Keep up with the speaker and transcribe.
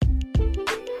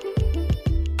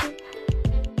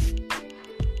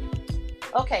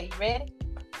Okay, you ready?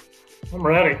 I'm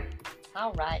ready.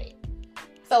 All righty.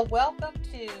 So, welcome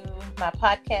to my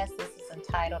podcast. This is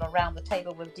entitled Around the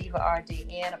Table with Diva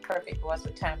RDN, a perfect voice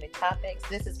with timely topics.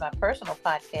 This is my personal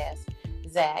podcast,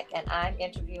 Zach, and I'm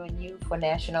interviewing you for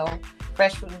National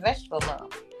Fresh Fruit and Vegetable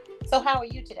Month. So, how are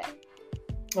you today?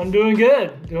 I'm doing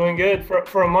good. Doing good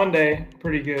for a Monday.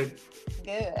 Pretty good.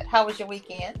 Good. How was your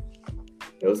weekend?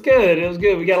 It was good. It was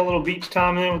good. We got a little beach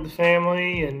time in with the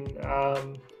family, and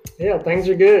yeah, things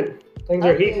are good. Things Oh,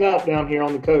 are heating good. up down here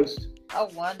on the coast. Oh,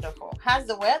 wonderful. How's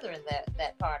the weather in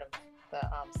that part of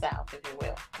the South, if you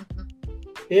will?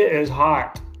 It is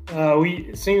hot.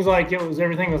 It seems like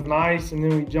everything was nice, and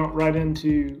then we jumped right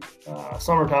into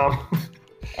summertime.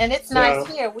 And it's nice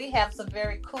So, here. We have some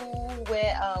very cool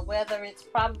weather. It's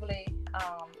probably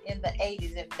in the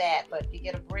 80s, if that, but you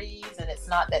get a breeze and it's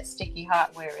not that sticky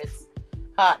hot where it's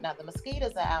hot. Now, the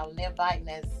mosquitoes are out and they're biting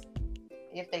as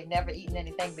if they've never eaten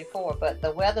anything before, but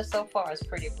the weather so far is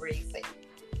pretty breezy.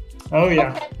 oh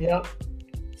yeah, Okay. yep.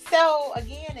 So,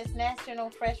 again, it's National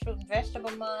Fresh Fruit and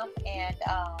Vegetable Month, and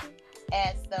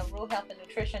as the Rural Health and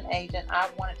Nutrition agent, I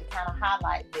wanted to kind of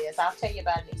highlight this. I'll tell you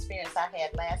about an experience I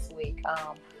had last week.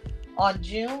 On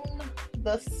June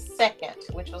the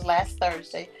 2nd, which was last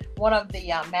Thursday, one of the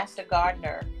master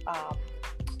gardener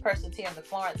persons here in the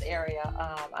Florence area,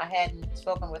 I hadn't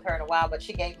spoken with her in a while, but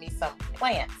she gave me some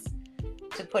plants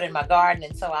to put in my garden.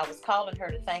 And so I was calling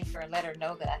her to thank her and let her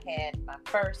know that I had my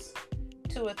first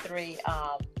two or three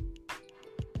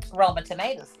Roma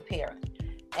tomatoes appearing.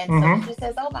 And so she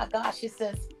says, oh my gosh, she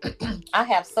says, I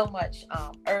have so much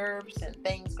herbs and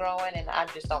things growing and I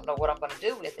just don't know what I'm going to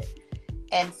do with it.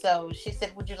 And so she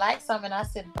said, would you like some? And I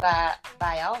said,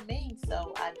 by all means.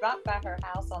 So I dropped by her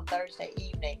house on Thursday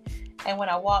evening. And when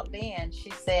I walked in, she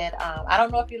said, I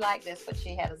don't know if you like this, but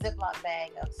she had a Ziploc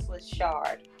bag of Swiss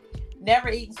chard. Never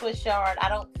eaten Swiss chard. I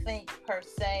don't think per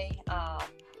se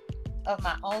of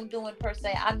my own doing per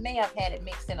se. I may have had it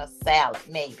mixed in a salad,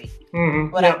 maybe.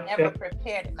 But I've never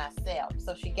prepared it myself.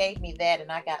 So she gave me that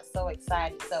and I got so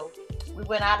excited. So we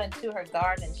went out into her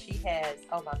garden and she has,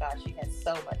 oh my gosh, she has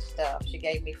so much stuff. She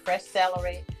gave me fresh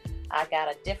celery. I got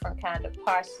a different kind of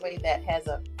parsley that has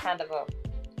a kind of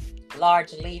a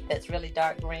large leaf that's really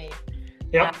dark green.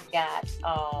 Yep. I got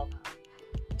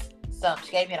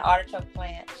she gave me an artichoke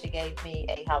plant. She gave me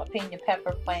a jalapeno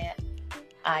pepper plant.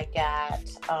 I got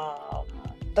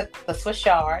the Swiss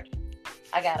chard.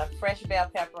 I got a fresh bell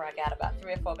pepper. I got about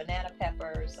 3 or 4 banana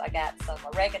peppers. I got some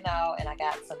oregano and I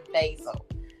got some basil.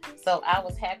 So I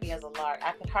was happy as a lark.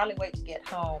 I could hardly wait to get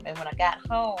home. And when I got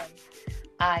home,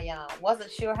 I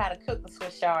wasn't sure how to cook the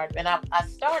Swiss chard. And I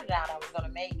started out, I was going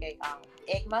to make a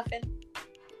egg muffin,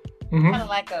 kind of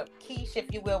like a quiche,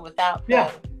 if you will, without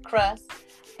the crust.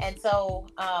 And so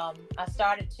I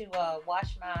started to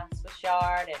wash my Swiss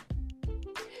chard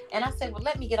and I said, well,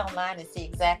 let me get online and see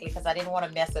exactly because I didn't want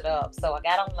to mess it up. So I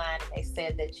got online and they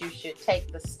said that you should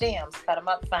take the stems, cut them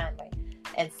up finely,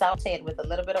 and saute it with a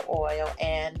little bit of oil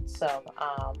and some,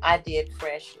 I did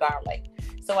fresh garlic.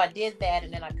 So I did that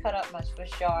and then I cut up my Swiss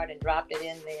chard and dropped it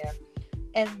in there.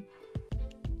 And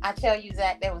I tell you,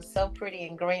 Zach, that was so pretty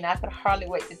and green. I could hardly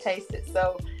wait to taste it.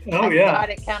 So I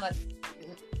started kind of,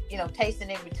 tasting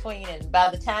in between. And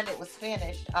by the time it was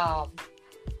finished, I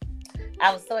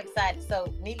was so excited.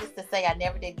 So needless to say, I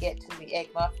never did get to the egg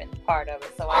muffin part of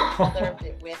it. So I served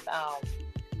it with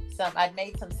I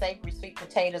made some savory sweet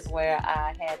potatoes where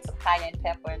I had some cayenne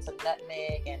pepper and some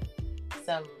nutmeg and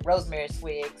some rosemary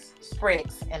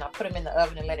sprigs. And I put them in the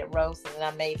oven and let it roast. And then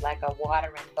I made like a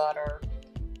water and butter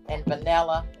and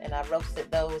vanilla. And I roasted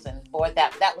those. And boy,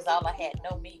 that was all I had.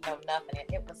 No meat, no nothing.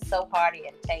 And it was so hearty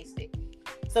and tasty.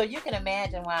 So you can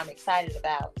imagine why I'm excited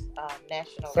about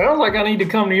National. Sounds like I need to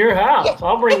come to your house.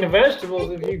 I'll bring the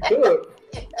vegetables if you cook.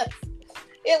 Yes.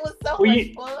 It was so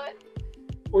much fun.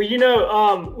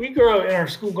 Well, we grow in our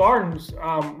school gardens.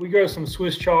 We grow some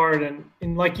Swiss chard,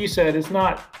 and like you said, it's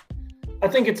not. I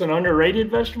think it's an underrated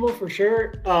vegetable for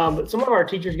sure. But some of our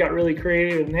teachers got really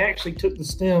creative, and they actually took the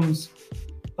stems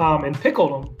and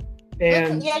pickled them.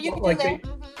 And yeah, you can do that.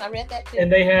 I read that too.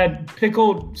 And they had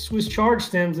pickled Swiss chard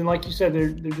stems, and like you said, they're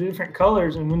different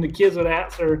colors. And when the kids would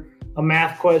answer a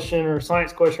math question or a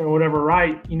science question or whatever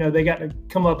right, they got to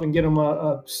come up and get them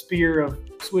a spear of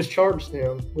Swiss chard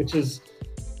stem, which is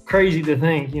crazy to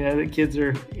think, that kids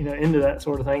are, into that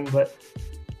sort of thing, but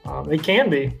they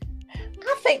can be.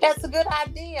 I think that's a good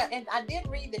idea. And I did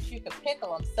read that you could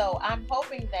pickle them. So I'm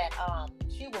hoping that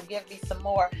she will give me some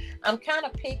more. I'm kind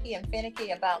of picky and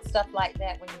finicky about stuff like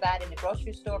that when you buy it in the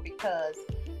grocery store because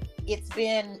it's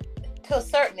been, to a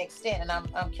certain extent, and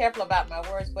I'm careful about my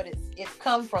words, but it's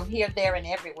come from here, there, and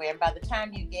everywhere. And by the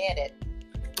time you get it,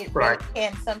 it really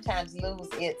can sometimes lose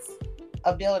its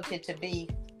ability to be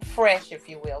fresh, if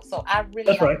you will. So I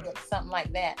really want to get something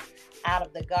like that out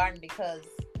of the garden, because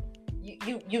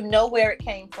you know where it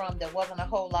came from. There wasn't a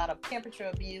whole lot of temperature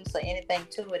abuse or anything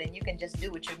to it, and you can just do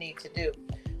what you need to do.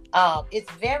 It's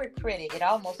very pretty. It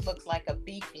almost looks like a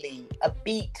beet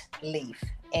leaf,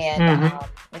 and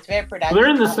it's very pretty. Well, they're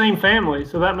in the same family,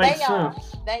 so that makes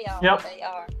sense. They are. Yep. They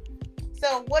are.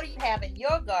 So what do you have in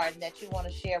your garden that you want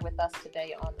to share with us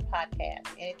today on the podcast?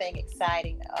 Anything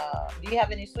exciting? Do you have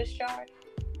any Swiss chard?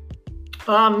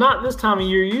 Not this time of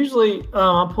year. Usually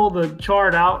I pull the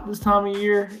chard out this time of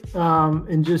year,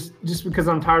 and just because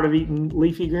I'm tired of eating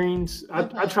leafy greens.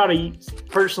 I try to eat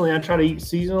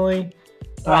seasonally.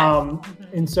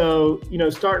 And so,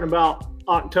 starting about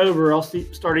October, I'll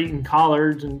start eating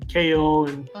collards and kale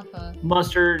and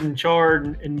mustard and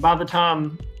chard. And by the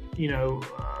time,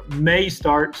 May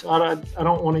starts, I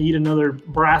don't want to eat another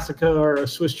brassica or a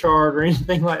Swiss chard or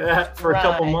anything like that for a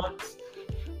couple months.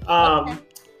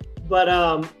 But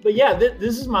yeah,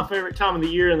 this is my favorite time of the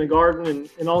year in the garden,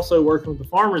 and also working with the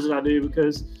farmers that I do,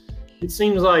 because it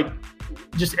seems like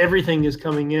just everything is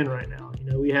coming in right now.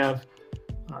 We have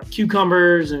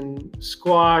cucumbers and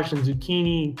squash and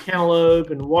zucchini and cantaloupe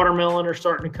and watermelon are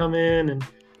starting to come in, and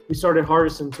we started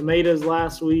harvesting tomatoes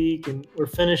last week, and we're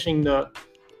finishing the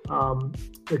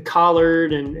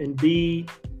collard and beet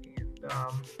and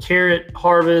carrot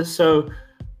harvest. So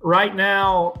right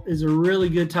now is a really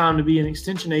good time to be an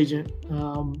extension agent,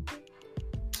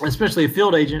 especially a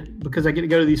field agent, because I get to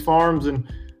go to these farms, and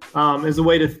as a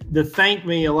way to thank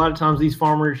me, a lot of times these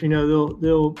farmers,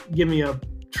 they'll give me a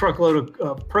truckload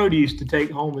of produce to take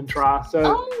home and try.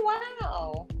 So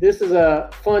wow, this is a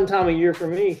fun time of year for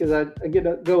me, because I get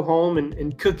to go home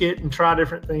and cook it and try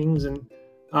different things. And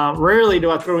rarely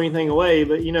do I throw anything away,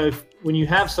 but when you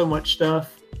have so much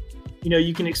stuff,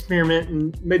 you can experiment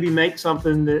and maybe make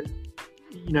something that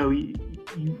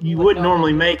you wouldn't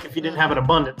normally make if you didn't have an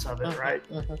abundance of it, right?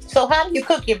 So how do you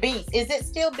cook your beets? Is it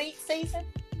still beet season?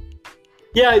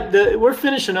 Yeah, we're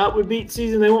finishing up with beet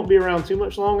season. They won't be around too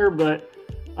much longer, but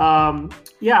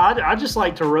I just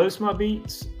like to roast my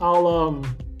beets.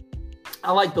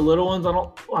 I like the little ones. I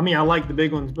like the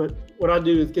big ones, but what I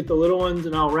do is get the little ones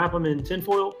and I'll wrap them in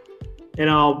tinfoil, and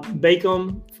I'll bake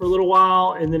them for a little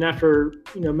while. And then after,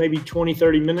 maybe 20,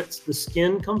 30 minutes, the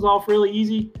skin comes off really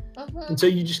easy. And so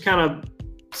you just kind of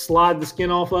slide the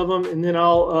skin off of them, and then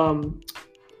I'll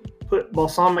put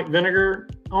balsamic vinegar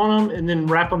on them, and then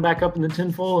wrap them back up in the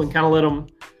tinfoil and kind of let them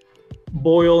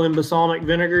boil in balsamic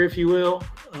vinegar, if you will.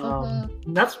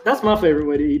 That's my favorite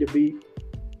way to eat a beet.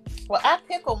 Well, I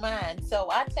pickle mine. So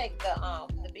I take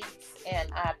the beets and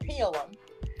I peel them,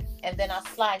 and then I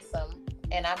slice them,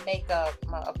 and I make a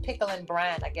pickling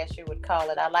brine, I guess you would call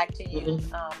it. I like to use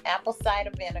apple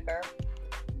cider vinegar,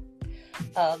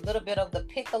 a little bit of the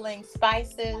pickling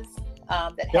spices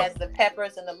that has the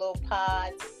peppers and the little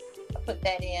pods. I put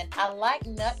that in. I like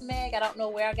nutmeg. I don't know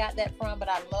where I got that from, but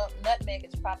I love nutmeg.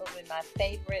 It's probably my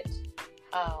favorite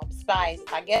spice,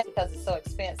 I guess, because it's so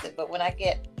expensive. But when I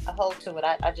get a hold to it,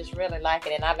 I just really like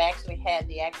it. And I've actually had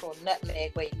the actual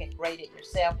nutmeg where you can grate it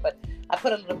yourself, but I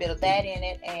put a little bit of that in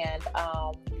it, and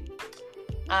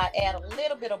I add a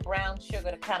little bit of brown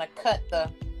sugar to kind of cut the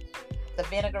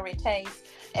vinegary taste.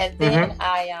 And then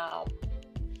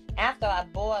after I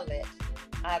boil it,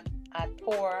 I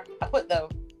put the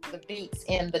beets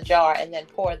in the jar, and then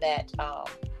pour that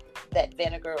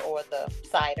vinegar or the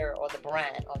cider or the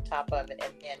brine on top of it,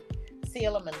 and then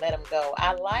seal them and let them go.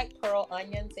 I like pearl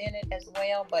onions in it as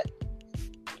well, but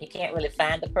you can't really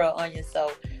find the pearl onions,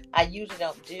 so I usually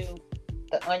don't do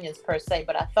the onions per se.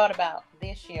 But I thought about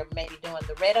this year maybe doing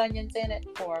the red onions in it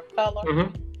for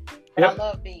color. But I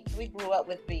love beets. We grew up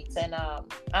with beets, and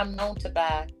I'm known to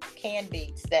buy canned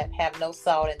beets that have no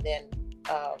salt, and then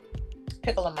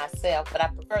pickle them myself. But I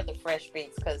prefer the fresh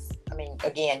beets because,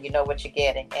 again, you know what you're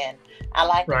getting. And I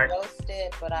like them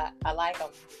roasted, but I like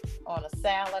them on a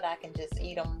salad. I can just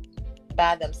eat them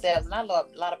by themselves. And I love,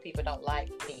 a lot of people don't like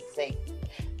beets.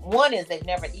 One is they've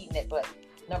never eaten it, but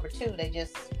number two, they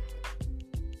just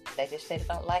say they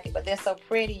don't like it. But they're so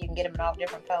pretty. You can get them in all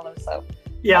different colors. So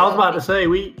yeah, I was about to say,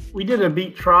 we did a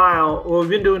beet trial. Well, we've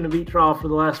been doing the beet trial for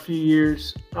the last few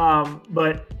years,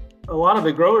 but a lot of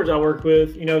the growers I work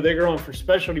with, they're growing for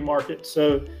specialty markets.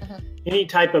 So any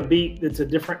type of beet that's a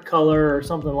different color or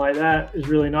something like that is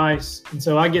really nice. And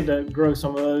so I get to grow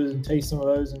some of those and taste some of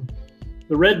those. And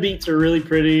the red beets are really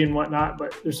pretty and whatnot,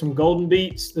 but there's some golden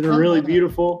beets that are really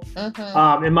beautiful.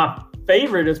 And my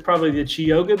favorite is probably the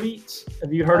Chioggia beets.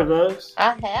 Have you heard of those?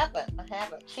 I haven't.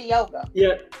 Chioggia.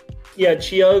 Yeah,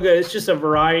 Chioggia. It's just a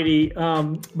variety,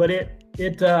 but it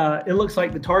It looks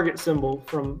like the Target symbol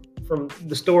from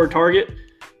the store Target,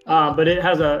 but it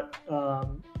has a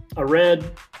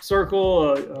red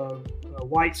circle, a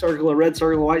white circle, a red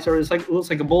circle, a white circle. It looks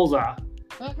like a bullseye.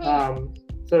 Mm-hmm.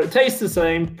 So it tastes the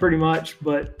same pretty much,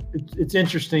 but it's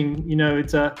interesting.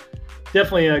 It's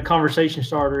definitely a conversation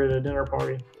starter at a dinner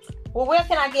party. Well, where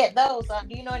can I get those?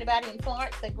 Do you know anybody in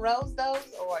Florence that grows those,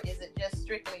 or is it just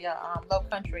strictly a low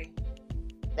country?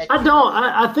 I don't.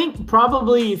 I think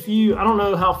probably I don't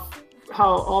know how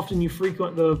often you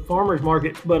frequent the farmers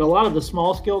markets, but a lot of the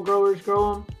small scale growers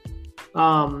grow them.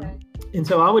 Okay. And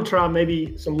so I would try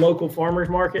maybe some local farmers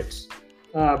markets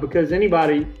because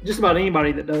just about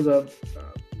anybody that does a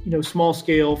small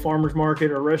scale farmers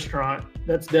market or restaurant,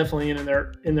 that's definitely in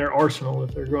their arsenal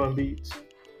if they're growing beets.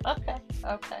 Okay.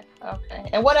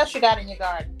 And what else you got in your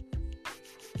garden?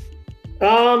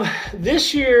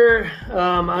 This year,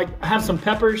 I have some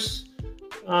peppers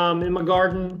in my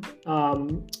garden.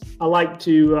 I like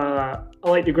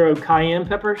to grow cayenne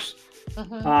peppers.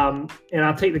 Mm-hmm. And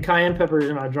I take the cayenne peppers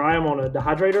and I dry them on a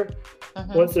dehydrator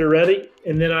once they're ready,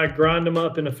 and then I grind them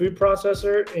up in a food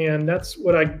processor. And that's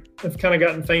what I have kind of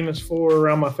gotten famous for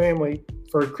around my family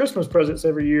for Christmas presents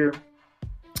every year.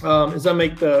 Is I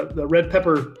make the red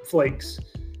pepper flakes.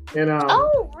 And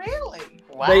oh, really?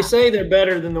 Wow. They say they're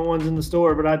better than the ones in the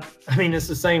store, but I mean it's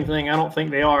the same thing. I don't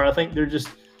think they are. I think they're just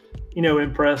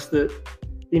impressed that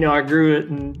I grew it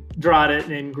and dried it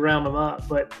and ground them up.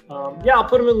 But I'll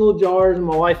put them in little jars, and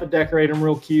my wife would decorate them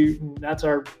real cute, and that's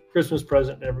our Christmas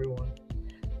present to everyone.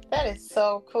 That is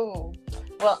so cool.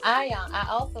 Well, I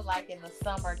also like in the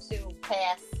summer too,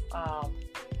 past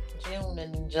June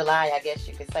and July, I guess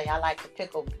you could say, I like to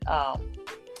pickle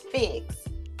figs.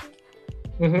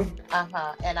 Mm-hmm.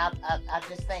 And I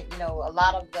just think, a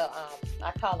lot of the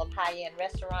I call them high-end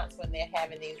restaurants, when they're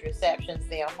having these receptions,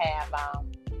 they'll have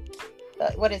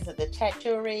the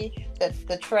charcuterie,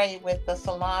 the tray with the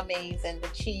salamis and the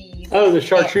cheese. Oh, the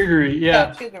charcuterie,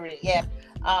 yeah. Charcuterie, yeah.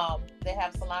 They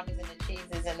have salamis and the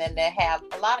cheeses, and then they have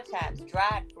a lot of times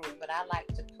dried fruit, but I like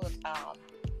to put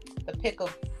the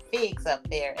pickled figs up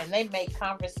there, and they make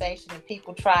conversation, and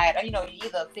people try it. You're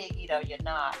either a fig eater or you're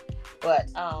not, but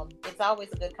it's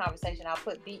always a good conversation. I'll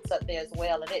put beets up there as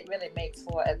well, and it really makes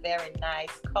for a very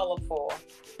nice, colorful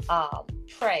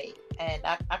tray. And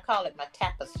I call it my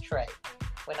tapas tray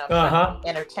when I'm trying to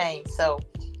entertain. So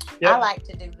I like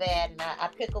to do that, and I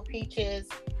pickle peaches.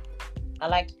 I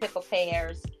like to pickle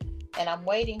pears, and I'm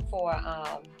waiting for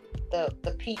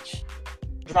the peach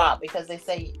drop, because they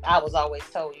say, I was always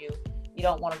told, you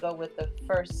don't want to go with the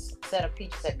first set of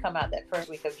peaches that come out that first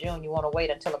week of June. You want to wait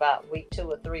until about week 2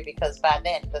 or 3, because by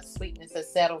then the sweetness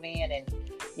has settled in, and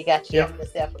you got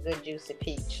yourself a good juicy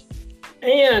peach.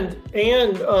 And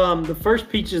the first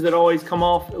peaches that always come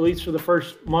off, at least for the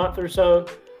first month or so,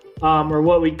 are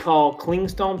what we call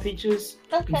clingstone peaches.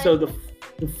 Okay. And so the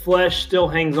flesh still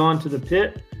hangs on to the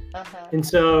pit. And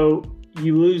so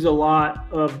you lose a lot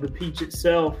of the peach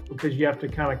itself because you have to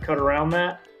kind of cut around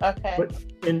that. Okay. But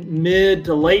in mid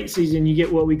to late season, you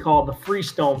get what we call the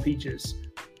freestone peaches.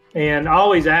 And I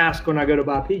always ask when I go to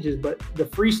buy peaches, but the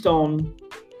freestone,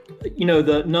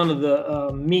 none of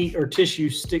the meat or tissue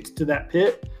sticks to that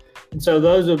pit. And so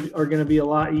those are going to be a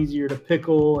lot easier to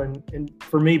pickle. And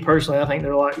for me personally, I think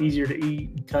they're a lot easier to eat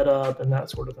and cut up and that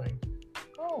sort of thing.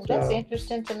 Oh, that's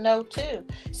interesting to know too.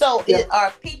 So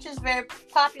are peaches very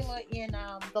popular in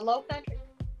the Low Country?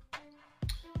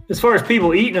 As far as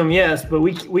people eating them, yes, but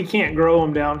we can't grow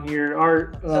them down here.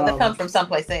 So they come from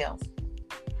someplace else?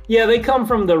 Yeah, they come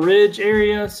from the Ridge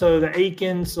area, so the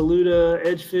Aiken, Saluda,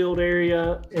 Edgefield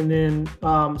area, and then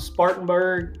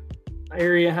Spartanburg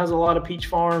area has a lot of peach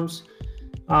farms.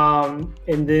 And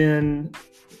then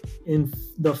in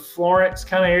the Florence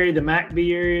kind of area, the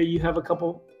McBee area, you have a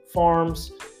couple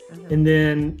farms. And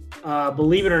then,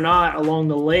 believe it or not, along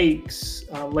the lakes,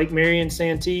 Lake Marion,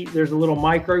 Santee, there's a little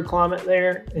microclimate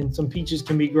there, and some peaches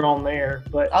can be grown there.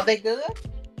 But are they good?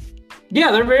 Yeah,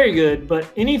 they're very good. But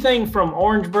anything from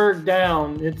Orangeburg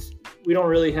down, we don't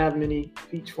really have many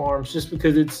peach farms, just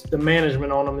because the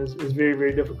management on them is very,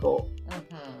 very difficult.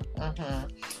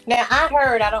 Now,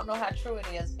 I don't know how true it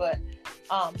is, but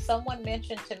someone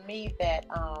mentioned to me that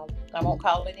I won't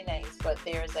call any names, but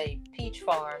there's a peach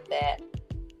farm that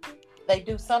they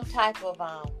do some type of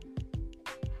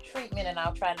treatment, and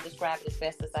I'll try to describe it as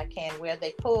best as I can, where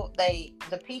the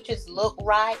peaches look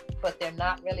ripe, but they're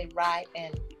not really ripe,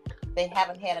 and they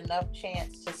haven't had enough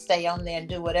chance to stay on there and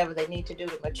do whatever they need to do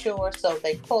to mature. So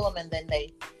they pull them, and then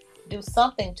they do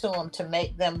something to them to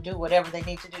make them do whatever they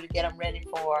need to do to get them ready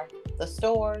for the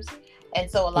stores. And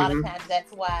so a lot of times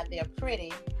that's why they're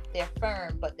pretty, they're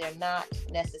firm, but they're not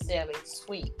necessarily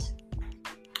sweet.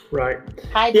 Right.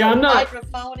 I'm not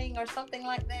hydrophoning or something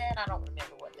like that. I don't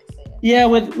remember what they said. Yeah,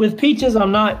 with peaches,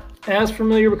 I'm not as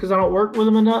familiar because I don't work with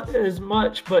them as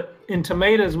much. But in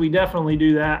tomatoes, we definitely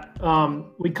do that.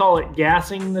 We call it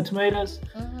gassing the tomatoes.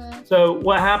 Mm-hmm. So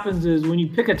what happens is when you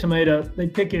pick a tomato, they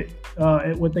pick it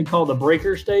at what they call the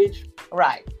breaker stage.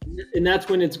 Right. And that's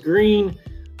when it's green,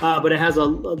 but it has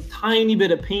a tiny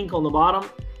bit of pink on the bottom.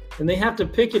 And they have to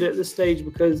pick it at this stage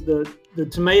because the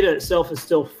tomato itself is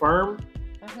still firm.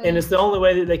 Mm-hmm. And it's the only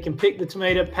way that they can pick the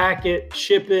tomato, pack it,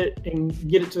 ship it, and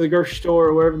get it to the grocery store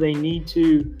or wherever they need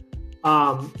to,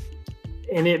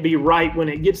 and it be ripe when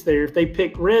it gets there. If they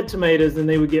pick red tomatoes, then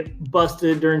they would get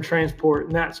busted during transport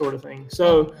and that sort of thing.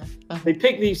 So they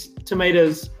pick these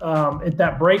tomatoes at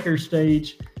that breaker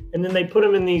stage, and then they put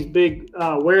them in these big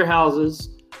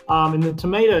warehouses. And the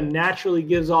tomato naturally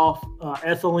gives off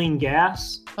ethylene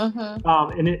gas. And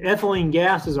ethylene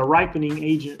gas is a ripening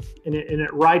agent, and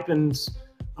it ripens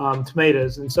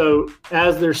tomatoes. And so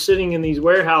as they're sitting in these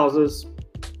warehouses,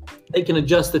 they can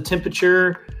adjust the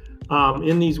temperature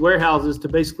in these warehouses to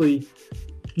basically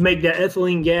make that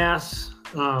ethylene gas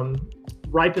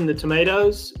ripen the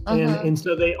tomatoes. And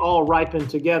so they all ripen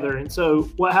together. And so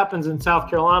what happens in South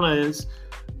Carolina is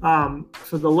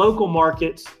for the local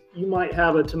markets, you might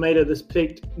have a tomato that's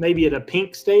picked maybe at a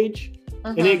pink stage,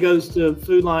 and it goes to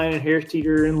Food Lion and Harris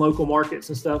Teeter and local markets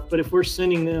and stuff. But if we're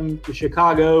sending them to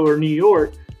Chicago or New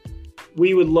York,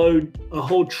 we would load a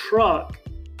whole truck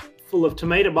full of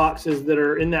tomato boxes that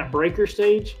are in that breaker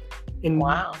stage. And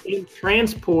in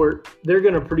transport, they're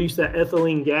going to produce that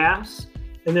ethylene gas.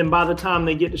 And then by the time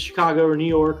they get to Chicago or New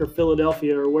York or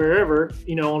Philadelphia or wherever,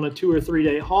 on a 2 or 3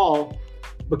 day haul,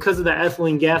 because of that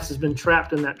ethylene gas has been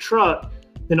trapped in that truck,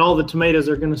 then all the tomatoes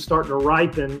are going to start to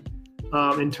ripen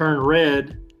and turn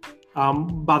red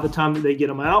by the time that they get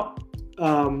them out.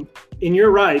 And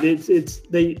you're right; it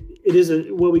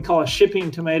is what we call a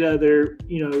shipping tomato. They're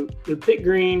picked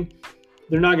green.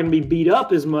 They're not going to be beat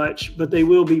up as much, but they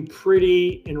will be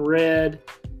pretty and red.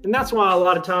 And that's why a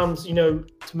lot of times,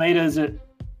 tomatoes at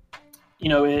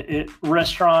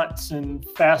restaurants and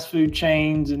fast food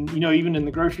chains, and even in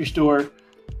the grocery store,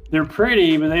 they're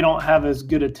pretty, but they don't have as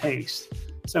good a taste.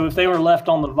 So if they were left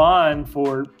on the vine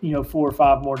for 4 or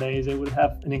 5 more days, they would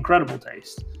have an incredible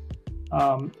taste.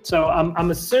 So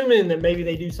I'm assuming that maybe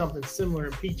they do something similar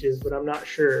in peaches, but I'm not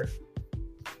sure.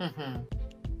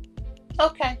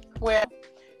 Okay, well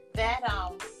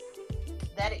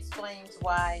that explains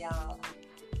why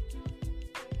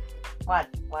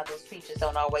those peaches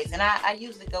don't always. And I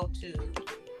usually go to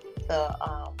the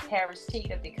Harris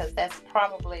Teeter because that's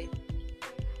probably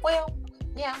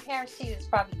Harris Teeter is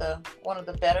probably one of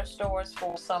the better stores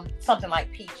for something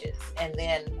like peaches. And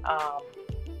then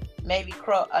maybe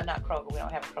not Kroger, we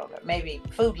don't have a Kroger, maybe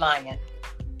Food Lion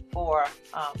for,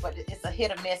 but it's a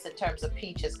hit or miss in terms of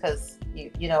peaches because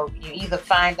you either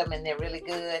find them and they're really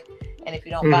good, and if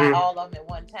you don't buy all of them at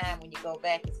one time, when you go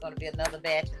back, it's going to be another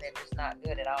batch and they're just not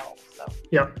good at all. So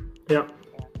Yep.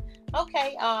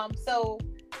 Okay, so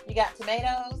you got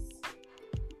tomatoes.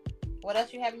 What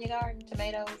else you have in your garden?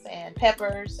 Tomatoes and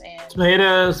peppers and...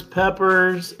 Tomatoes,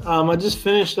 peppers. I just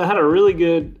finished. I had a really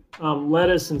good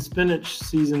lettuce and spinach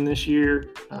season this year.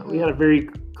 We had a very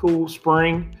cool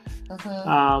spring.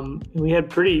 And we had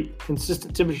pretty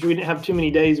consistent temperatures. We didn't have too many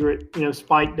days where it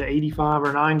spiked to 85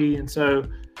 or 90. And so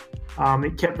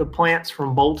it kept the plants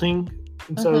from bolting.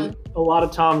 And so a lot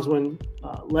of times when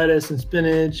lettuce and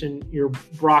spinach and your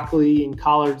broccoli and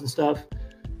collards and stuff,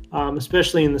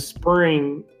 especially in the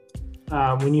spring,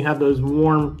 when you have those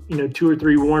warm, 2 or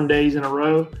 3 warm days in a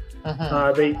row,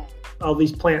 all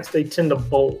these plants, they tend to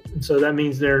bolt. And so that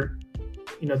means they're,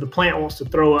 the plant wants to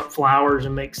throw up flowers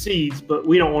and make seeds, but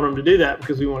we don't want them to do that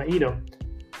because we want to eat them.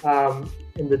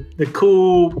 And the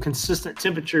cool, consistent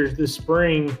temperatures this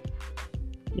spring,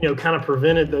 kind of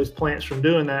prevented those plants from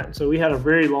doing that. And so we had a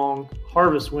very long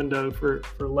harvest window for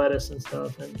lettuce and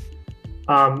stuff. And,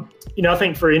 I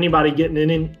think for anybody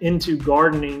getting into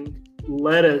gardening,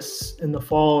 lettuce in the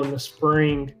fall and the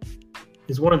spring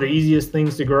is one of the easiest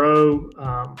things to grow.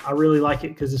 I really like it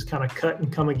because it's kind of cut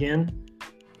and come again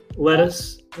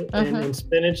lettuce and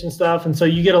spinach and stuff. And so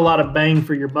you get a lot of bang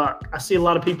for your buck. I see a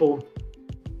lot of people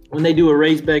when they do a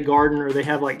raised bed garden or they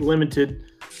have like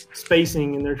limited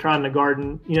spacing and they're trying to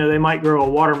garden, they might grow a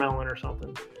watermelon or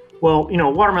something. Well,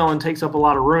 watermelon takes up a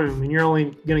lot of room and you're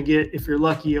only going to get, if you're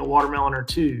lucky, a watermelon or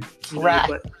 2. Right.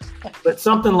 But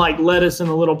something like lettuce in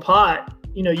a little pot,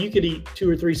 you could eat 2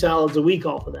 or 3 salads a week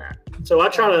off of that. So I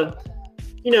try to,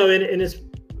 and it's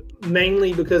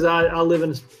mainly because I live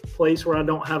in a place where I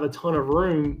don't have a ton of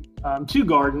room to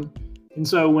garden. And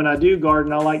so when I do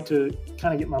garden, I like to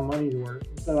kind of get my money's worth.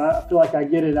 So I feel like I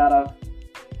get it out of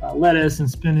lettuce and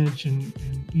spinach and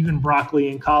even broccoli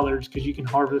and collards, because you can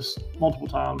harvest multiple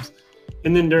times.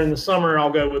 And then during the summer,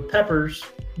 I'll go with peppers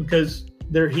because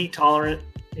they're heat tolerant,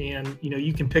 and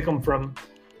you can pick them from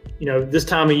this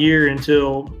time of year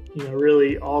until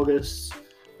really August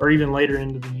or even later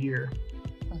into the year.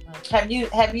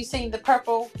 Mm-hmm. Have you seen the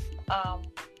purple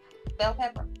bell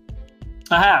pepper?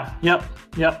 I have. Yep.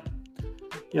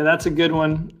 Yeah, that's a good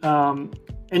one.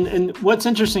 And what's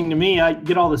interesting to me, I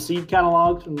get all the seed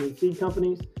catalogs from the seed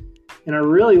companies, and I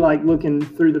really like looking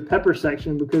through the pepper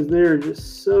section because there are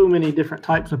just so many different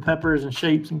types of peppers and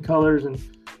shapes and colors and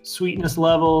sweetness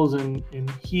levels and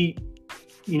heat,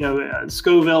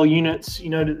 Scoville units,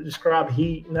 to describe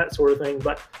heat and that sort of thing.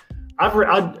 But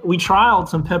we trialed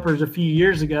some peppers a few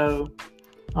years ago,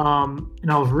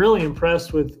 and I was really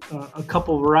impressed with a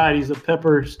couple varieties of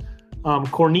peppers,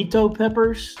 cornito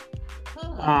peppers.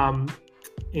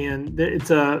 And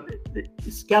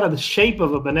it's got the shape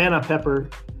of a banana pepper,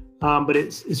 but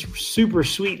it's super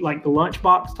sweet, like the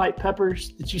lunchbox type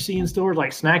peppers that you see in stores,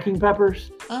 like snacking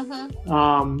peppers.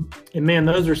 And man,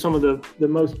 those are some of the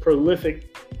most prolific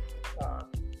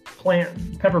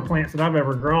pepper plants that I've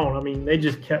ever grown. I mean, they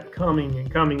just kept coming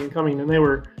and coming and coming, and they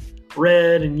were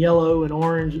red and yellow and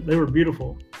orange. They were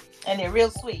beautiful. And they're real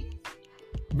sweet.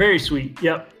 Very sweet.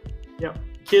 Yep.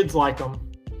 Kids like them.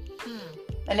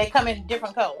 And they come in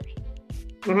different colors.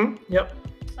 Mm-hmm. Yep.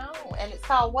 Oh, and it's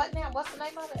called what now? What's the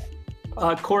name of it?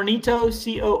 Cornito,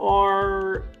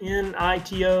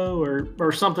 Cornito,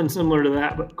 or something similar to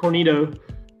that, but cornito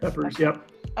peppers. Okay. Yep.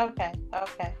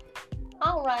 Okay.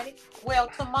 All righty. Well,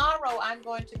 tomorrow I'm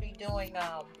going to be doing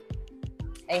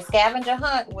a scavenger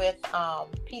hunt with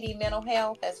PD Mental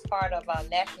Health as part of our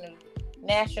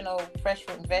National Fresh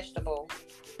Fruit and Vegetable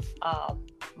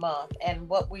month. And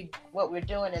what we're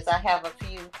doing is I have a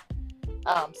few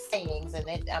sayings, and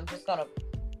I'm just going to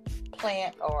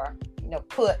plant or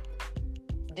put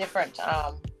different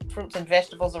fruits and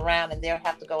vegetables around, and they'll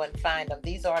have to go and find them.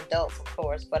 These are adults, of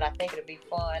course, but I think it'll be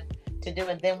fun to do.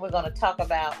 And then we're going to talk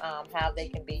about how they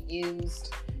can be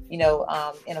used in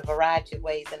a variety of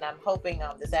ways. And I'm hoping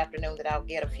this afternoon that I'll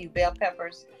get a few bell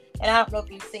peppers. And I don't know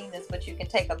if you've seen this, but you can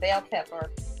take a bell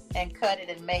pepper and cut it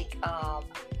and make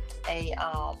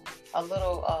a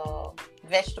little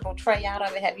vegetable tray out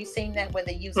of it. Have you seen that, where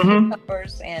they use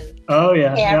cucumbers and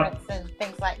carrots and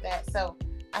things like that? So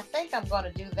I think I'm going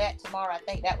to do that tomorrow. I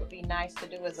think that would be nice to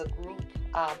do as a group,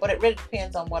 but it really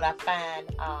depends on what I find.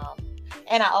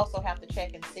 And I also have to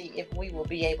check and see if we will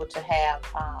be able to have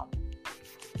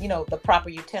the proper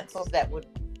utensils that would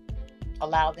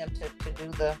allow them to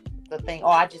do the thing,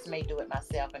 or I just may do it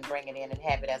myself and bring it in and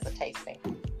have it as a tasting.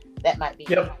 That might be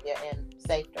easier and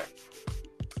safer.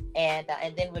 And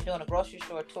then we're doing a grocery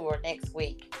store tour next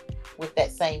week with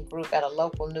that same group at a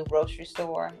local new grocery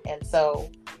store. And so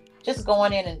just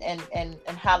going in and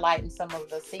highlighting some of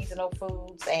the seasonal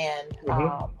foods and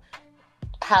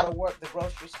how to work the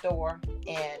grocery store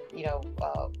and,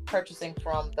 purchasing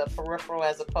from the peripheral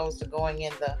as opposed to going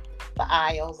in the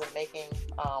aisles and making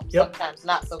sometimes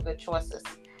not so good choices.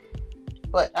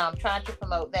 But I'm trying to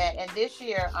promote that. And this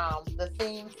year, the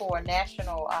theme for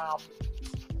National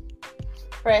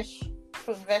Fresh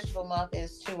Fruit and Vegetable Month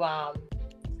is to,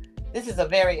 this is a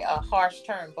very harsh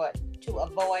term, but to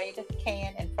avoid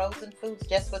canned and frozen foods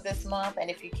just for this month. And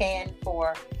if you can,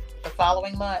 for the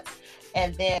following months.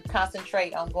 And then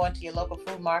concentrate on going to your local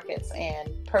food markets and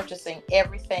purchasing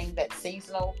everything that's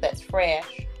seasonal, that's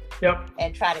fresh. Yep.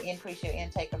 And try to increase your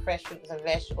intake of fresh fruits and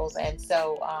vegetables. And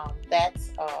so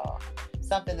that's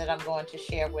something that I'm going to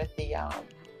share with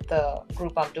the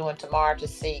group I'm doing tomorrow to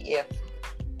see if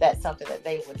that's something that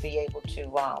they would be able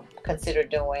to consider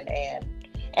doing,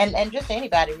 and just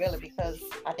anybody really, because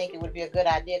I think it would be a good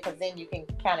idea, because then you can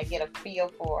kind of get a feel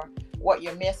for what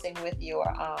you're missing with your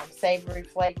savory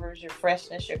flavors, your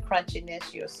freshness, your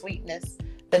crunchiness, your sweetness,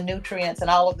 the nutrients, and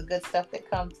all of the good stuff that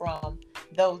come from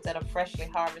those that are freshly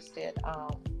harvested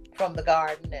from the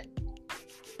garden, and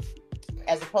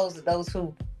as opposed to those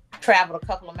who traveled a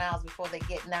couple of miles before they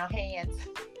get in our hands.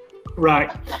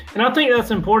 Right. And I think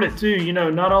that's important too,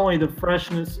 not only the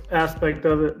freshness aspect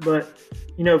of it, but,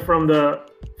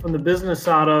 from the business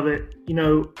side of it,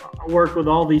 I work with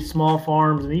all these small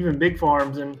farms and even big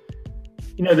farms, and,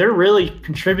 they're really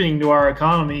contributing to our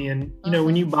economy. And,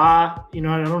 when you buy, I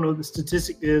don't know what the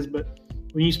statistic is, but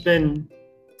when you spend,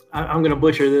 I'm going to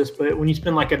butcher this, but when you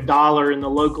spend like $1 in the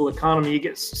local economy, it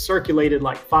gets circulated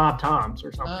like 5 times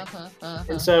or something.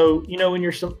 And so, when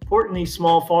you're supporting these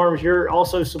small farms, you're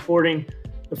also supporting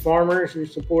the farmers, you're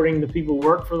supporting the people who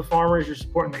work for the farmers, you're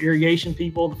supporting the irrigation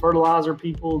people, the fertilizer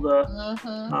people, the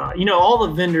all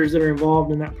the vendors that are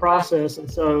involved in that process.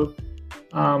 And so,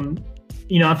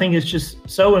 I think it's just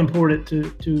so important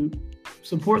to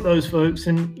support those folks.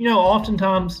 And,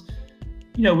 oftentimes,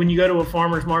 when you go to a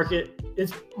farmer's market,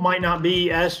 it might not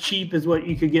be as cheap as what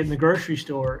you could get in the grocery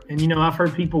store. And, I've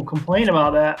heard people complain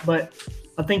about that, but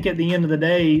I think at the end of the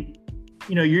day,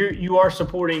 you are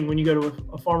supporting, when you go to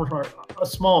a farmer's market, a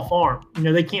small farm.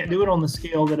 They can't do it on the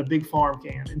scale that a big farm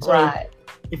can. And so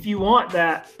if you want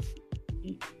that,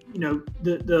 and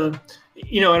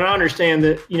I understand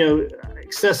that,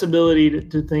 accessibility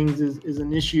to things is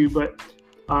an issue, but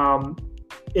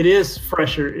it is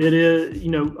fresher. It is,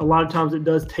 a lot of times it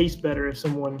does taste better if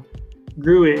someone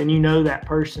grew it and that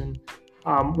person.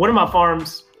 One of my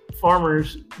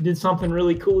farmers did something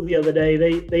really cool the other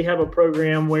day. They have a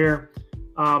program where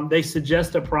they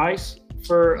suggest a price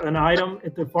for an item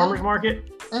at the farmer's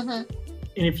market. And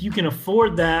if you can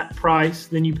afford that price,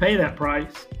 then you pay that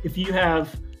price. If you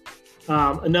have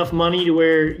enough money to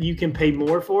where you can pay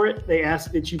more for it, they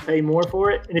ask that you pay more for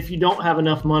it. And if you don't have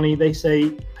enough money, they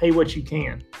say pay what you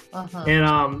can. And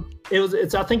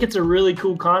I think it's a really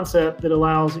cool concept that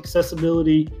allows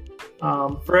accessibility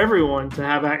for everyone to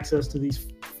have access to these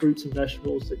fruits and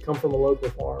vegetables that come from a local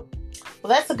farm.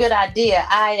 Well, that's a good idea.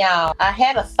 I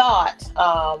had a thought.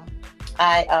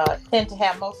 I tend to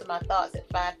have most of my thoughts at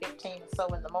 5:15 or so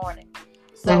in the morning.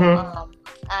 So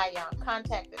I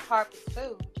contacted Harvest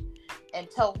Food and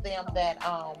told them that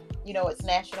it's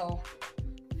National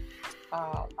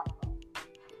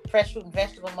Fresh Fruit and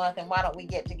Vegetable Month, and why don't we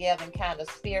get together and kind of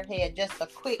spearhead just a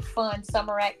quick, fun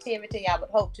summer activity. I would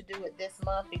hope to do it this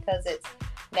month because it's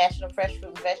National Fresh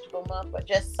Fruit and Vegetable Month, but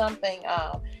just something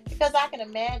because I can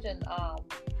imagine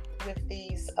with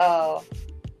these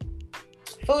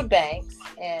food banks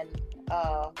and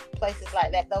places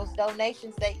like that, those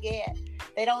donations they get,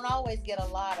 they don't always get a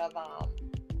lot of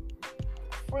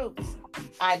fruits,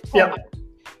 I'm told.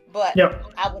 But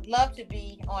I would love to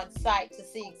be on site to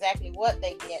see exactly what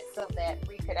they get so that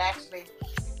we could actually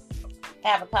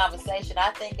have a conversation.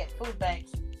 I think at food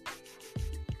banks,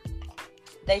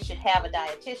 they should have a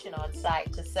dietitian on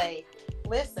site to say,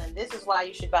 listen, this is why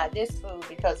you should buy this food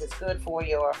because it's good for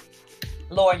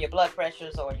lowering your blood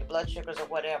pressures or your blood sugars or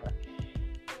whatever.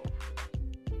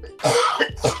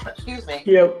 Excuse me.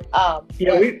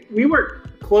 We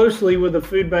work closely with a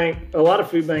food bank, a lot of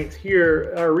food banks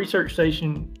here. Our research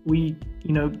station, we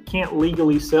can't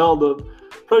legally sell the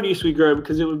produce we grow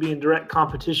because it would be in direct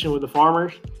competition with the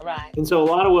farmers. Right. And so a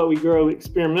lot of what we grow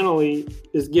experimentally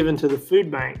is given to the food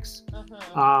banks.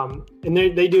 And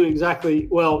they do exactly,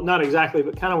 well, not exactly,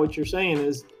 but kind of what you're saying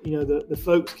is, the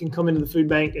folks can come into the food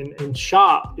bank and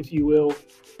shop, if you will.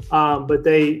 But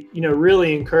they,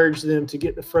 really encourage them to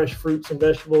get the fresh fruits and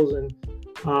vegetables. And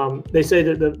they say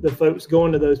that the folks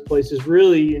going to those places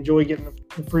really enjoy getting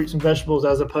the fruits and vegetables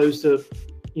as opposed to,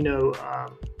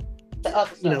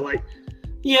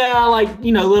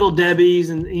 Little Debbie's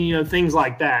and, things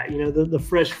like that. The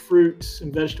fresh fruits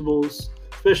and vegetables,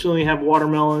 especially when you have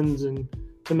watermelons and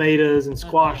tomatoes and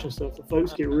squash and stuff. The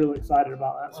folks get really excited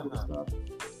about that sort of stuff.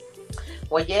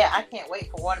 Well, yeah, I can't wait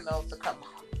for watermelons to come.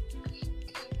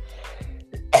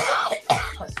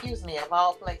 Excuse me, of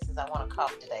all places, I want to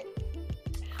cough today.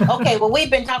 Okay, well,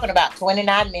 we've been talking about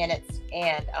 29 minutes,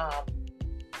 and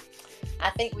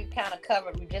I think we've kind of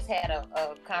covered. We just had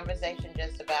a conversation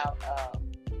just about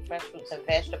fresh fruits and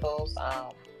vegetables.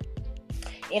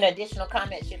 Any additional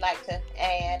comments you'd like to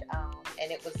add?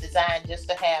 And it was designed just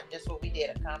to have just what we did,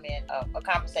 a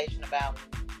conversation about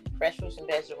fresh fruits and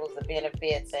vegetables, the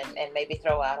benefits, and maybe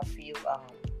throw out a few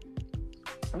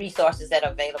resources that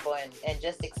are available and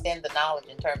just extend the knowledge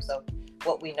in terms of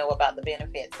what we know about the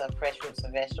benefits of fresh fruits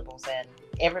and vegetables. And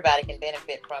everybody can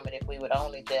benefit from it if we would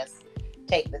only just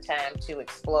take the time to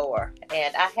explore.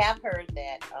 And I have heard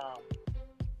that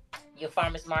your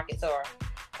farmers markets are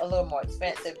a little more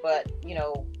expensive, but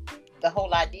the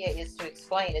whole idea is to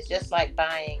explain. It's just like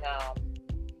buying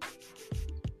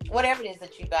whatever it is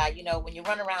that you buy. When you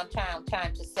run around town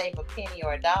trying to save a penny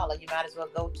or a dollar, you might as well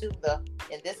go to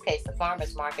in this case, the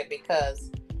farmers market,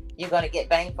 because you're going to get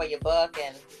bang for your buck,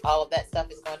 and all of that stuff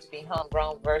is going to be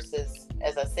homegrown versus,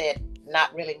 as I said,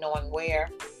 not really knowing where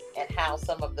and how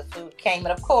some of the food came.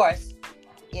 And of course,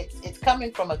 it's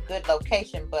coming from a good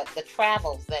location, but the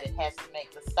travels that it has to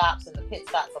make, the stops and the pit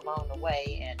stops along the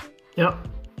way, and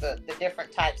the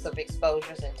different types of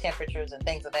exposures and temperatures and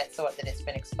things of that sort that it's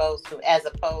been exposed to, as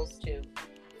opposed to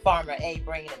farmer A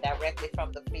bringing it directly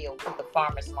from the field to the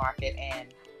farmer's market,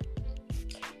 and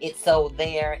it's sold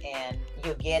there and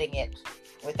you're getting it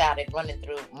without it running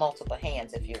through multiple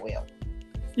hands, if you will.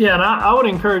 Yeah, and I would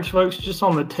encourage folks just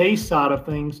on the taste side of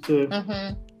things to,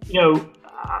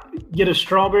 get a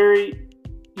strawberry,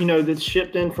 that's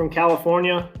shipped in from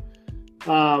California,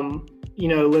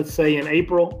 let's say in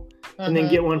April, and then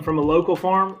get one from a local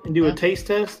farm and do a taste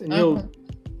test, and you'll,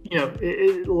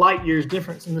 light years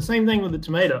difference. And the same thing with the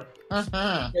tomato.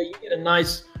 You get a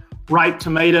nice ripe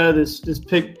tomato that's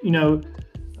picked,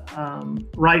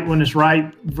 right when it's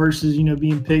ripe versus,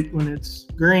 being picked when it's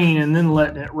green and then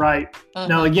letting it ripe.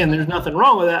 Now, again, there's nothing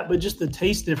wrong with that, but just the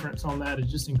taste difference on that is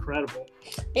just incredible.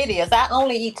 It is. I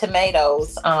only eat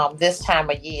tomatoes this time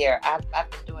of year. I've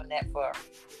been doing that for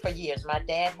years. My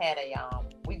dad had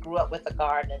we grew up with a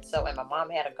garden, and my mom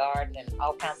had a garden and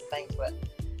all kinds of things, but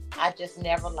I just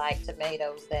never liked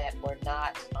tomatoes that were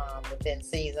not within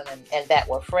season and that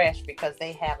were fresh, because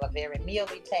they have a very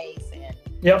mealy taste, and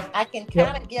I can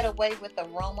kind of get away with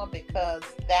aroma because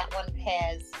that one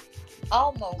has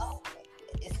almost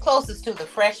it's closest to the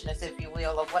freshness, if you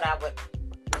will, of what I would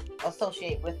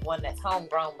associate with one that's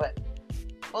homegrown. But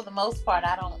for the most part,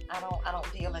 I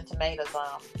don't deal in tomatoes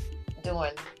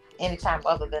during any time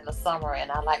other than the summer,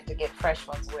 and I like to get fresh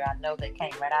ones where I know they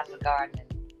came right out of the garden.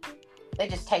 And they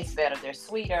just taste better. They're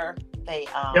sweeter. They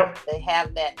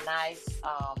have that nice.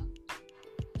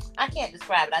 I can't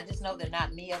describe it. I just know they're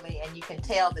not mealy, and you can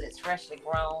tell that it's freshly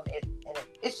grown.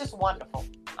 It's just wonderful.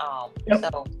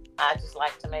 So I just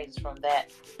like tomatoes from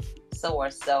that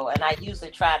source. So, and I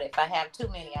usually try to, if I have too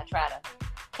many, I try to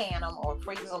can them or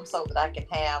freeze them so that I can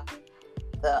have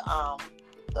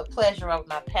the pleasure of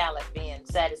my palate being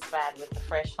satisfied with the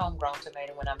fresh homegrown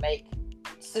tomato when I make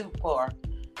soup or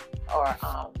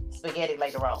spaghetti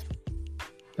later on.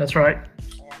 That's right.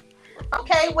 Yeah.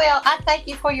 Okay, well, I thank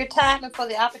you for your time and for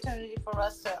the opportunity for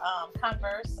us to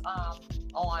converse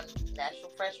on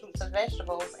natural fresh fruits and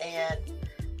vegetables. And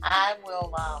I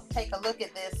will take a look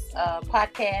at this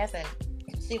podcast and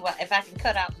see if I can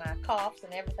cut out my coughs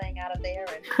and everything out of there,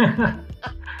 and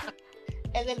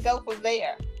and then go from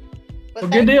there. But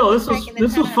well, good deal. This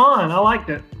was fun. I liked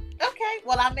it. Okay.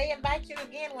 Well, I may invite you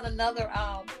again when another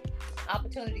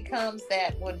opportunity comes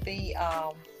that would be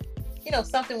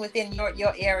something within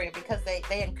your area, because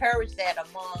they encourage that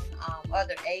among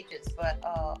other agents. But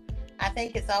I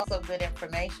think it's also good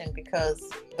information, because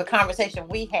the conversation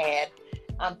we had,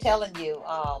 I'm telling you,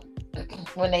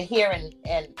 when they hear and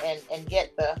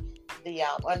get the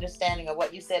understanding of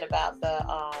what you said about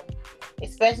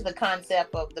especially the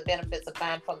concept of the benefits of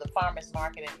buying from the farmers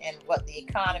market, and what the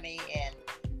economy and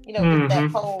that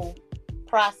whole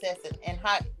process and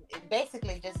how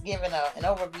basically just giving an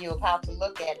overview of how to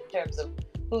look at it in terms of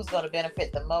who's going to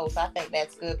benefit the most. I think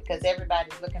that's good, because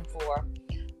everybody's looking for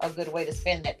a good way to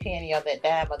spend that penny or that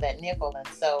dime or that nickel. And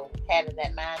so having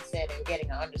that mindset and getting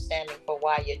an understanding for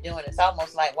why you're doing it's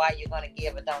almost like why you're going to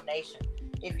give a donation.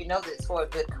 If you know that it's for a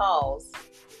good cause,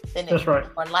 then it's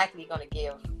more likely going to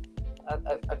give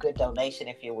a good donation,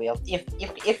 if you will,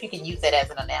 if you can use that as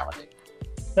an analogy.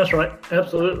 That's right.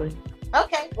 Absolutely.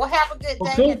 Okay. Well, have a good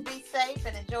day and be safe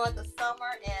and enjoy the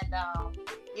summer. And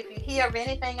if you hear of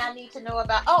anything I need to know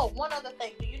about, one other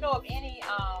thing, do you know of any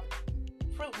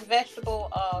fruit and vegetable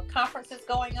conferences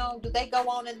going on? Do they go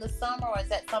on in the summer, or is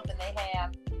that something they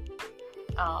have?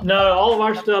 No, all of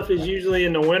our stuff is usually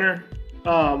in the winter,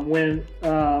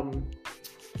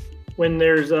 when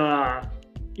there's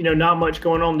not much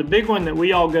going on. The big one that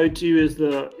we all go to is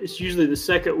it's usually the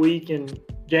second week in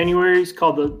January. It's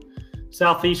called the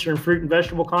Southeastern Fruit and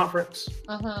Vegetable Conference.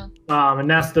 And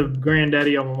that's the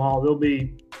granddaddy of them all. There'll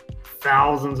be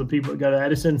thousands of people that go to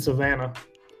that. It's in Savannah.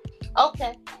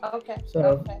 Okay.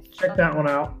 So check that one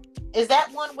out. Is that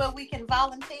one where we can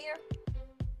volunteer?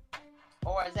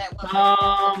 Or is that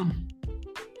one?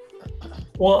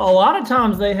 Well, a lot of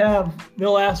times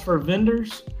they'll ask for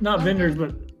vendors, not vendors,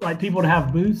 but like people to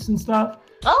have booths and stuff.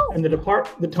 Oh. And the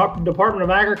Department of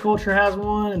Agriculture has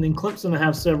one, and then Clemson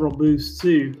have several booths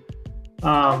too.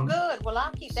 Good. Well,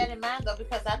 I'll keep that in mind, though,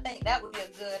 because I think that would be a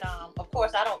good, of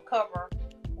course, I don't cover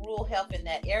rural health in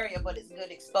that area, but it's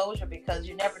good exposure, because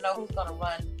you never know who's going to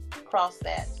run across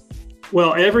that.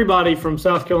 Well, everybody from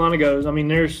South Carolina goes. I mean,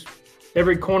 there's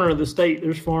every corner of the state,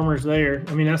 there's farmers there.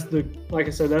 I mean, like I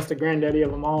said, that's the granddaddy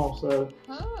of them all. So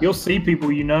you'll see people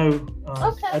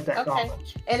at that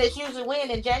conference. And it's usually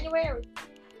when? In January?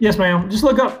 Yes, ma'am. Just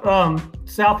look up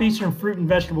Southeastern Fruit and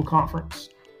Vegetable Conference.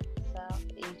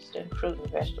 Southeastern Fruit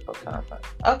and Vegetable Conference.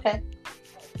 Okay.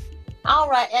 All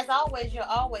right. As always, you're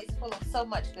always full of so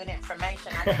much good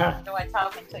information. I just enjoy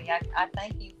talking to you. I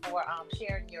thank you for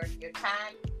sharing your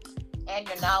time and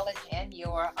your knowledge and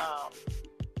your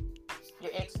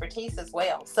expertise as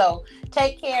well. So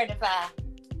take care. And if I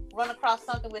run across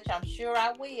something, which I'm sure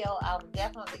I will, I'll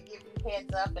definitely give you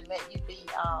heads up and let you be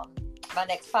my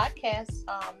next podcast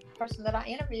person that I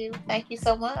interview. Thank you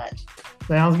so much.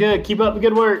 Sounds good. Keep up the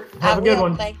good work. Have a good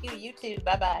one. Thank you. You too.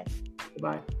 Bye-bye.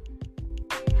 Bye.